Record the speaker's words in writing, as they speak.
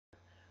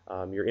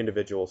your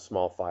individual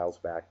small files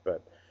back.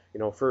 But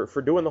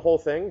for doing the whole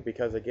thing,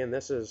 because again,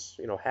 this is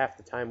half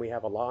the time we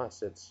have a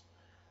loss, it's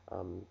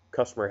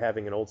customer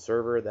having an old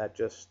server that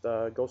just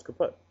goes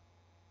kaput.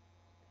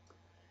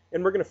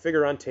 And we're going to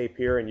figure on tape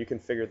here, and you can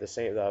figure the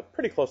same,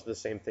 pretty close to the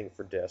same thing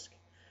for disk.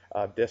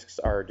 Disks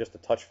are just a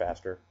touch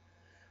faster.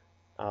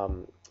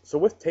 So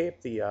with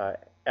tape, the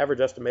average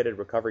estimated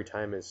recovery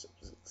time is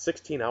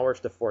 16 hours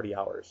to 40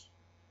 hours.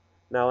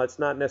 Now, it's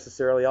not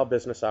necessarily all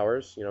business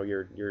hours.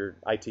 Your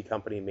IT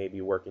company may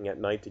be working at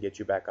night to get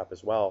you back up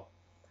as well.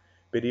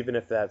 But even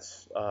if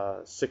that's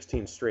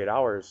 16 straight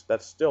hours,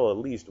 that's still at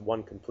least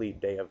one complete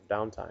day of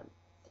downtime.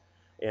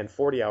 And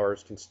 40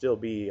 hours can still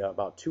be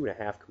about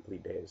 2.5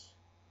 complete days.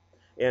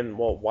 And,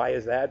 well, why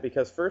is that?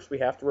 Because first we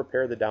have to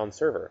repair the down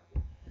server.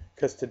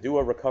 Because to do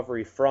a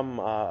recovery from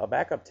a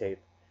backup tape,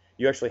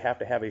 you actually have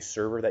to have a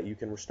server that you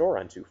can restore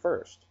onto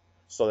first.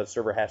 So that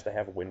server has to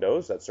have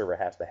Windows, that server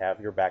has to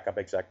have your backup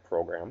exec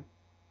program.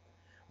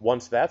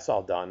 Once that's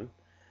all done,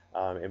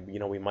 and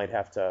we might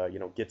have to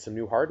get some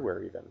new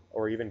hardware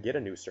or even get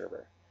a new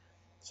server.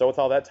 So with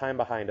all that time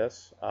behind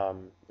us,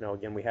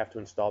 again, we have to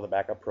install the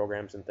backup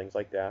programs and things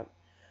like that.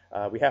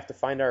 We have to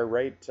find our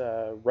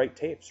right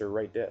tapes or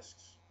right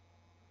disks.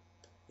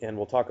 And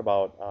we'll talk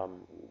about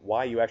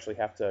why you actually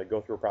have to go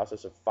through a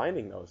process of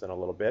finding those in a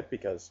little bit,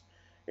 because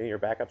your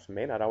backups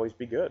may not always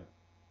be good.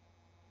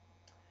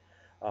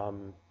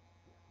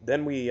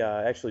 Then we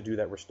actually do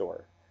that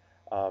restore.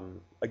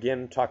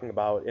 Again, talking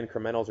about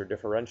incrementals or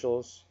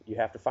differentials, you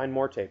have to find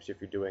more tapes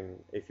if you're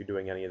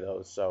doing any of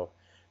those. So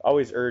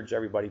always urge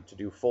everybody to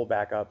do full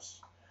backups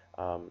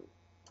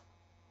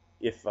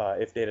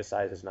if data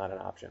size is not an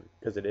option,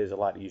 because it is a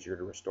lot easier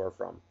to restore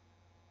from.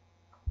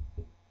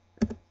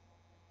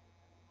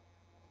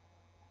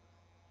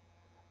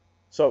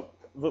 So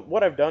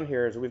what I've done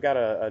here is we've got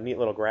a neat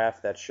little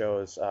graph that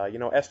shows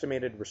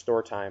estimated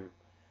restore time,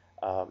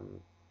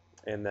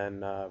 and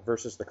then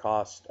versus the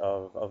cost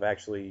of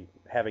actually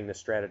having this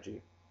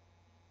strategy.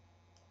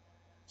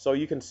 So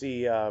you can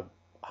see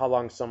how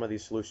long some of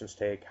these solutions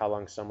take, how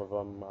long some of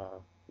them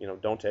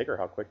don't take, or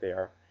how quick they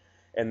are,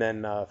 and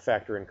then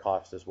factor in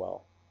cost as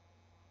well.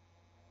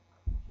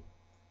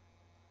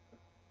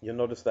 You'll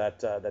notice that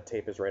that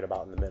tape is right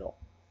about in the middle.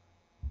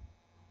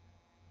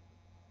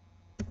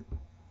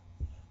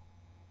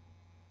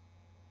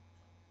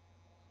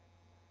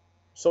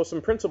 So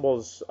some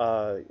principles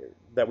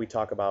that we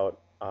talk about,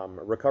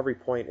 recovery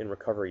point and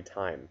recovery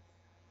time.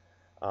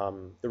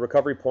 The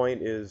recovery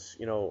point is,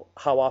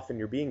 how often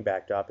you're being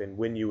backed up and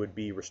when you would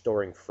be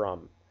restoring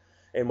from.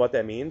 And what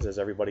that means is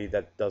everybody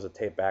that does a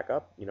tape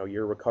backup,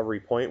 your recovery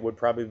point would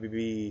probably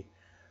be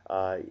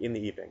in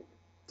the evening,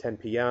 10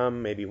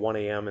 p.m., maybe 1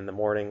 a.m. in the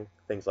morning,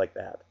 things like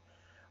that.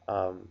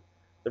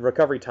 The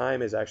recovery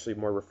time is actually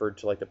more referred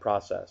to like the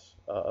process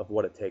of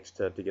what it takes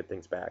to get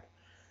things back.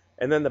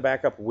 And then the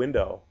backup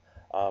window.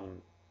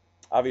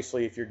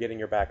 Obviously, if you're getting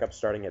your backup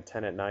starting at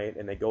 10 at night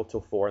and they go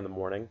till 4 in the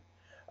morning,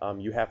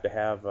 you have to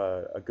have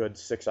a good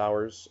 6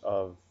 hours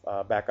of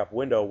backup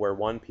window where,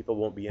 one, people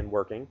won't be in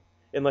working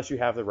unless you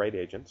have the right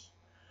agents,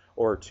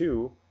 or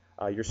two,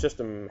 your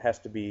system has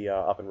to be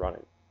up and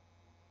running.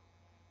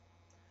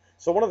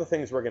 So one of the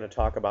things we're going to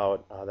talk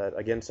about that,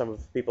 again, some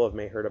of people have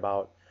may heard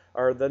about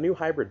are the new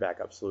hybrid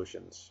backup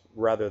solutions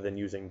rather than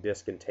using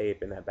disk and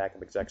tape in that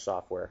backup exec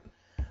software.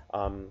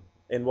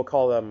 And we'll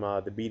call them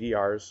the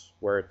BDRs,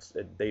 where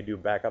they do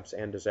backups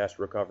and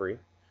disaster recovery.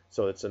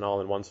 So it's an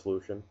all-in-one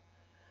solution.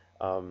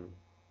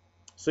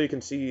 So you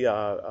can see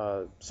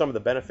some of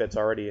the benefits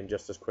already in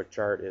just this quick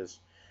chart is,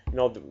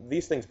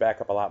 these things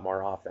back up a lot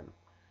more often.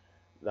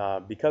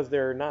 Because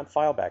they're not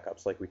file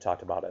backups like we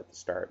talked about at the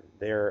start.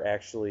 They're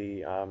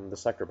actually the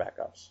sector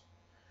backups.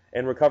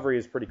 And recovery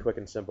is pretty quick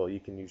and simple. You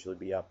can usually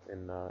be up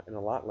in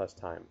a lot less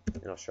time.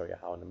 And I'll show you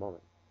how in a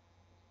moment.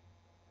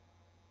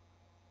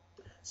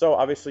 So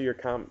obviously your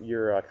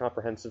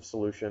comprehensive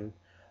solution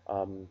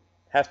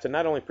has to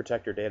not only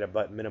protect your data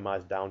but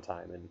minimize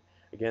downtime. And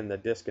again, the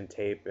disk and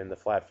tape and the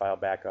flat file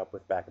backup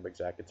with backup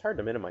exec, it's hard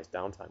to minimize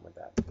downtime with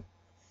that.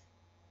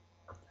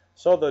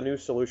 So the new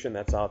solution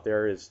that's out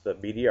there is the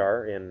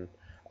BDR, and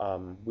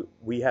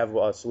we have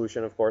a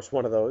solution, of course,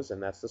 one of those,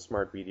 and that's the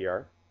SMART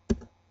BDR.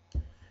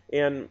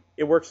 And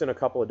it works in a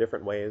couple of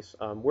different ways,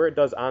 where it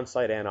does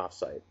on-site and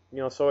off-site.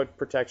 So it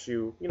protects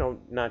you,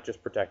 not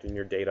just protecting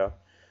your data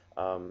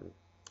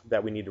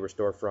that we need to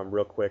restore from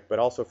real quick, but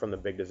also from the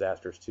big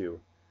disasters too,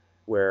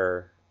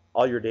 where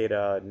all your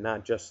data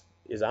not just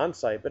is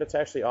on-site, but it's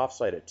actually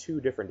off-site at 2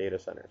 different data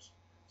centers.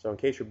 So in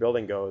case your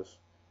building goes,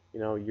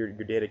 your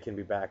data can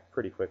be back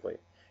pretty quickly.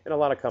 And a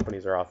lot of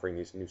companies are offering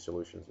these new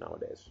solutions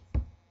nowadays.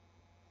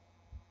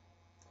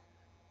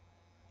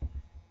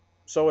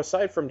 So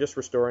aside from just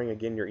restoring,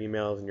 again, your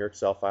emails and your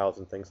Excel files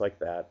and things like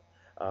that,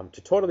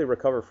 to totally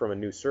recover from a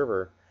new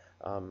server,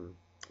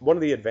 one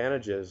of the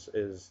advantages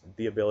is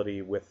the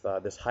ability with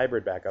this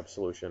hybrid backup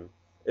solution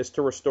is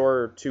to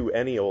restore to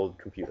any old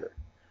computer.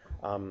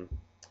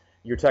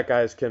 Your tech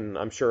guys can,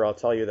 I'm sure I'll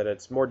tell you that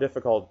it's more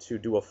difficult to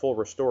do a full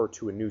restore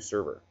to a new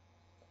server.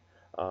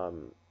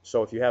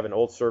 So if you have an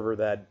old server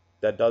that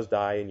that does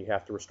die and you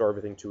have to restore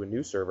everything to a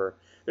new server,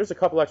 there's a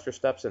couple extra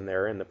steps in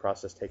there, and the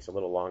process takes a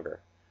little longer.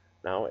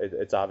 Now,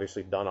 it's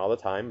obviously done all the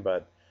time,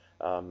 but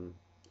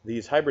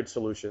these hybrid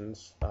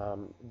solutions,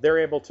 they're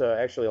able to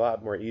actually a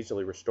lot more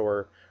easily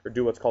restore or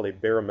do what's called a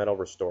bare metal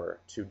restore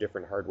to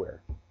different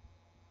hardware.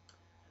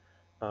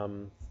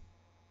 One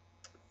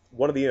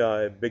of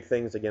the big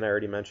things, again, I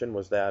already mentioned,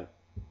 was that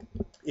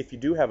if you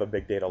do have a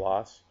big data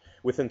loss,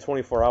 within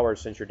 24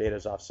 hours since your data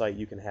is off-site,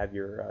 you can have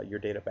your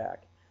data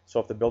back. So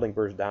if the building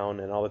burns down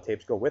and all the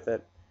tapes go with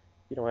it,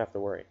 you don't have to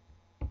worry.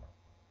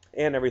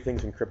 And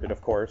everything's encrypted,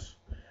 of course.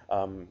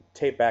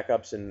 Tape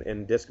backups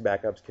and disk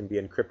backups can be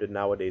encrypted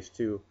nowadays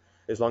too,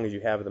 as long as you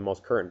have the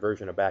most current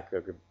version of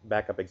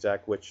Backup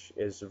Exec, which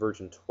is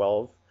version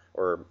 12,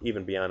 or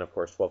even beyond, of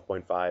course,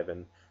 12.5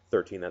 and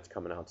 13 that's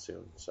coming out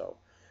soon. So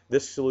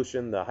this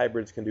solution, the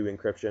hybrids, can do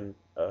encryption.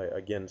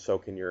 Again, so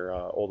can your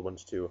old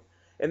ones too.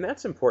 And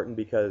that's important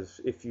because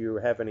if you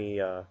have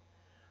any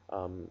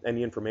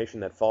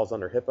information that falls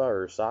under HIPAA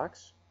or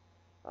SOX,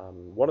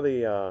 one of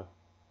the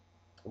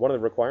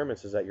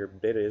requirements is that your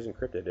data is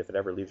encrypted if it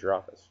ever leaves your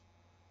office.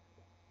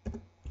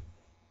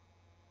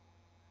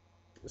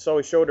 So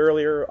we showed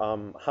earlier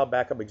how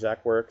Backup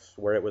Exec works,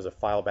 where it was a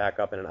file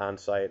backup and an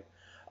on-site.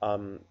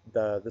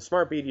 The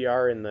Smart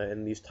BDR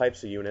in these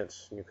types of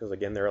units, because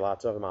again there are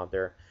lots of them out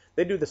there,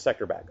 they do the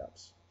sector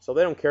backups. So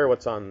they don't care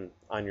what's on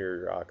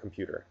your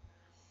computer.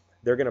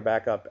 They're going to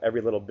back up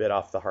every little bit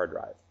off the hard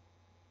drive.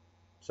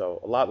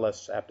 So a lot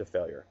less apt to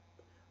failure.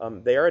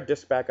 They are a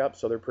disk backup,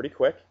 so they're pretty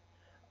quick.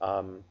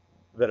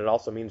 But it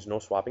also means no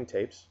swapping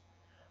tapes.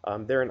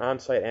 They're an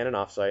on-site and an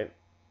off-site.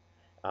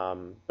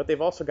 But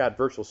they've also got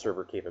virtual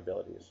server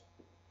capabilities.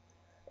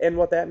 And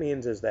what that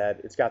means is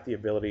that it's got the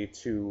ability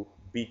to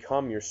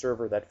become your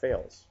server that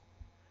fails.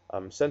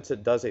 Since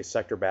it does a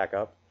sector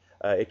backup,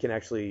 it can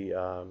actually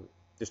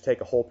just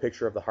take a whole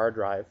picture of the hard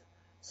drive.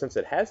 Since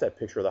it has that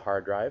picture of the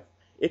hard drive,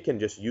 it can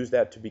just use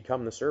that to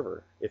become the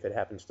server if it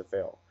happens to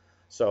fail.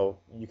 So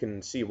you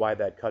can see why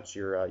that cuts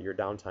your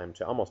downtime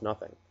to almost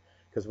nothing,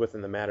 because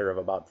within the matter of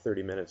about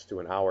 30 minutes to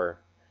an hour,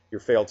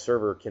 your failed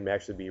server can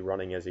actually be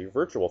running as a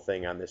virtual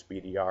thing on this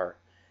BDR,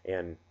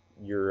 and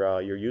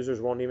your users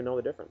won't even know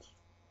the difference.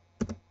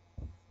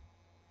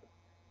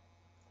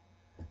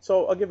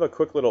 So I'll give a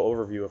quick little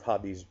overview of how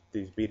these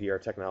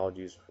BDR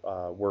technologies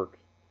work.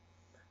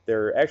 They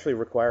actually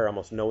require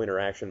almost no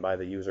interaction by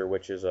the user,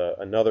 which is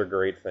another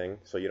great thing.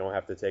 So you don't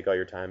have to take all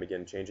your time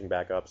again changing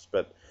backups,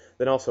 but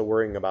then also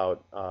worrying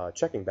about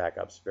checking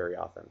backups very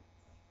often.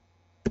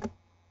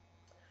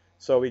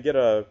 So we get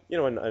a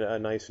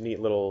nice, neat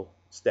little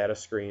status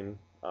screen,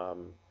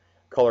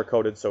 color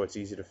coded, so it's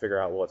easy to figure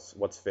out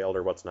what's failed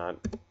or what's not.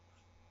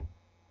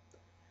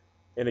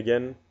 And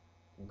again,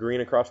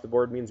 green across the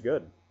board means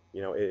good.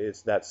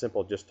 It's that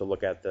simple just to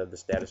look at the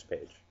status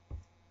page.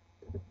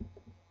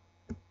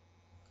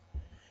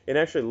 And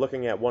actually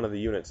looking at one of the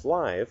units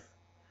live,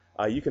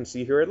 you can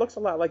see here it looks a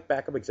lot like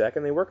Backup Exec,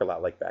 and they work a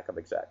lot like Backup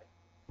Exec.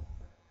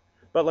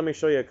 But let me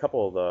show you a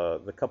couple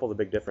of the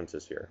big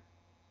differences here.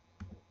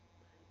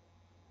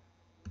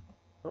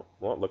 Oh,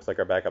 well, it looks like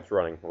our backup's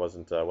running. It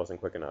wasn't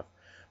quick enough.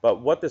 But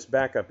what this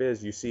backup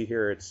is, you see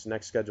here, its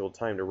next scheduled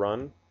time to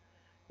run.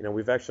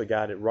 We've actually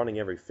got it running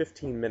every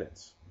 15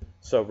 minutes.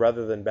 So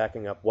rather than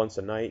backing up once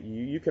a night,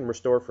 you can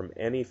restore from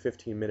any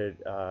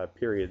 15-minute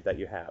period that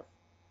you have.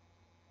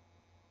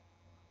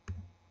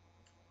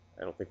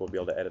 I don't think we'll be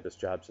able to edit this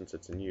job since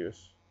it's in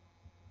use.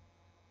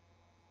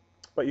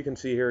 But you can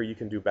see here you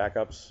can do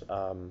backups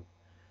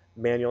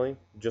manually,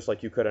 just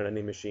like you could on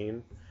any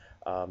machine.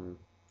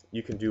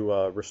 You can do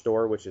a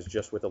restore, which is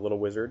just with a little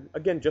wizard.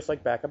 Again, just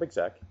like Backup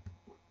Exec.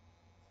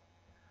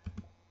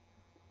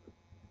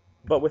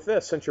 But with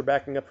this, since you're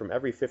backing up from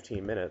every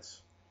 15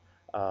 minutes,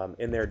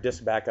 and they're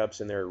disk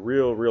backups and they're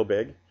real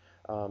big,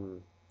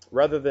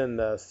 rather than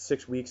the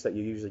 6 weeks that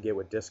you usually get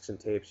with disks and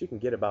tapes, you can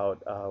get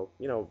about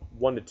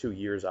 1 to 2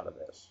 years out of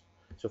this.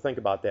 So think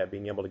about that,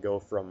 being able to go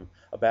from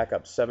a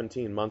backup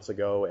 17 months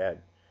ago at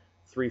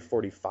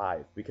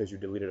 3:45 because you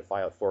deleted a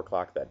file at 4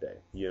 o'clock that day.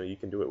 You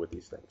can do it with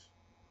these things.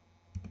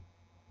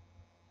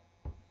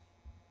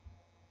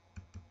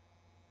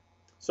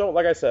 So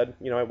like I said,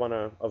 I want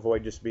to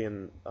avoid just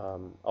being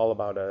all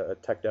about a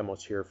tech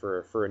demos here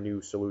for a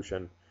new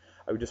solution.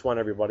 I just want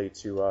everybody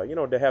to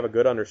to have a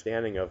good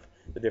understanding of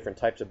the different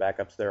types of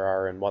backups there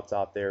are and what's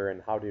out there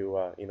and how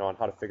to and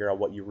how to figure out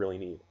what you really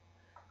need.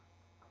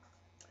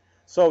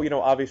 So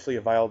obviously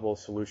a viable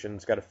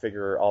solution's got to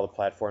figure all the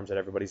platforms that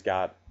everybody's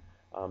got.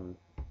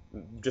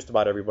 Just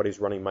about everybody's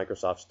running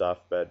Microsoft stuff,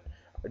 but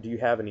do you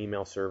have an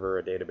email server,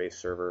 a database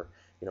server?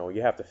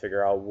 You have to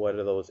figure out what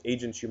are those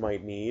agents you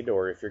might need,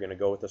 or if you're going to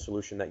go with a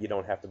solution that you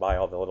don't have to buy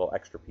all the little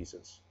extra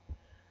pieces.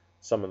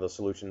 Some of the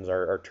solutions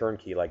are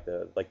turnkey, like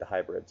the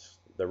hybrids.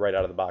 They're right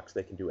out of the box.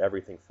 They can do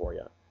everything for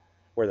you.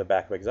 Where the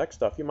Backup Exec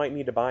stuff, you might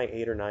need to buy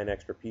 8 or 9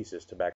 extra pieces to back